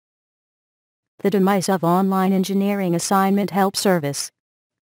The demise of online engineering assignment help service.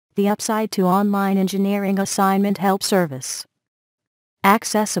 The upside to online engineering assignment help service.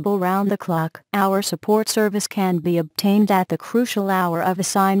 Accessible round the clock, our support service can be obtained at the crucial hour of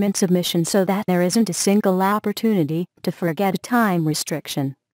assignment submission so that there isn't a single opportunity to forget a time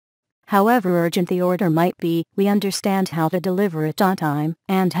restriction. However urgent the order might be, we understand how to deliver it on time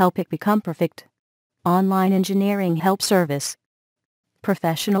and help it become perfect. Online engineering help service.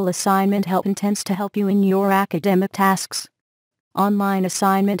 Professional assignment help intends to help you in your academic tasks. Online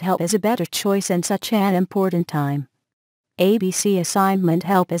assignment help is a better choice in such an important time. ABC Assignment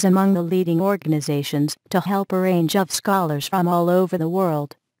Help is among the leading organizations to help a range of scholars from all over the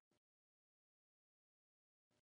world.